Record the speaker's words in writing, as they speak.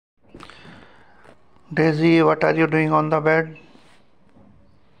Daisy, what are you doing on the bed?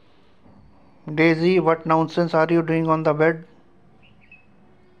 Daisy, what nonsense are you doing on the bed?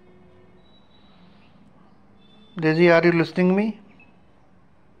 Daisy, are you listening me?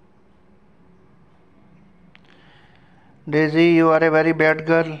 Daisy, you are a very bad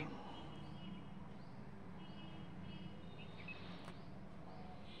girl.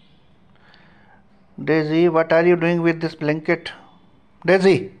 Daisy, what are you doing with this blanket?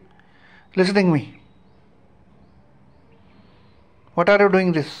 Daisy, listening me. What are you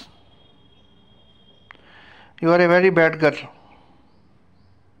doing this? You are a very bad girl.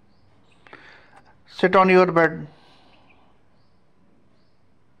 Sit on your bed.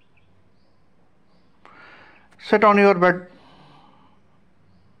 Sit on your bed.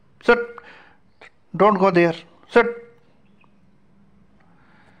 Sit. Don't go there. Sit.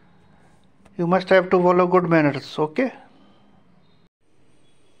 You must have to follow good manners, okay?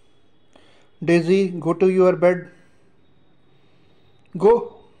 Daisy, go to your bed.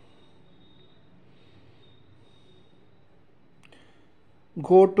 Go.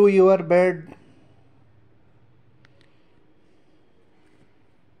 Go to your bed.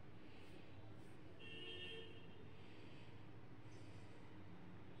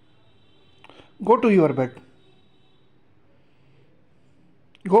 Go to your bed.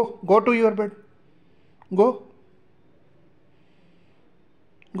 Go to your bed. Go.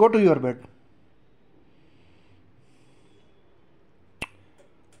 Go to your bed.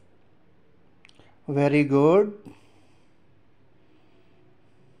 Very good.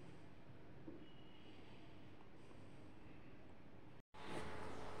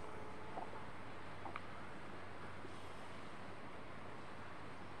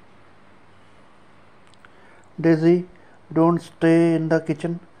 Daisy, don't stay in the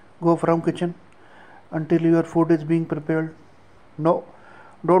kitchen. Go from kitchen until your food is being prepared. No,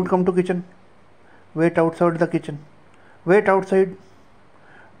 don't come to kitchen. Wait outside the kitchen. Wait outside.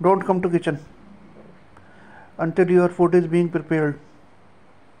 Don't come to kitchen until your food is being prepared.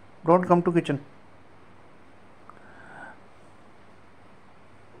 Don't come to kitchen.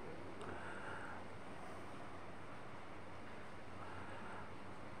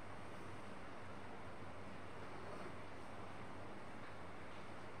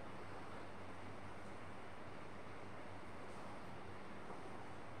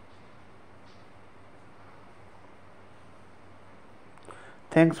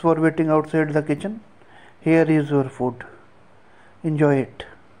 Thanks for waiting outside the kitchen. Here is your food. Enjoy it.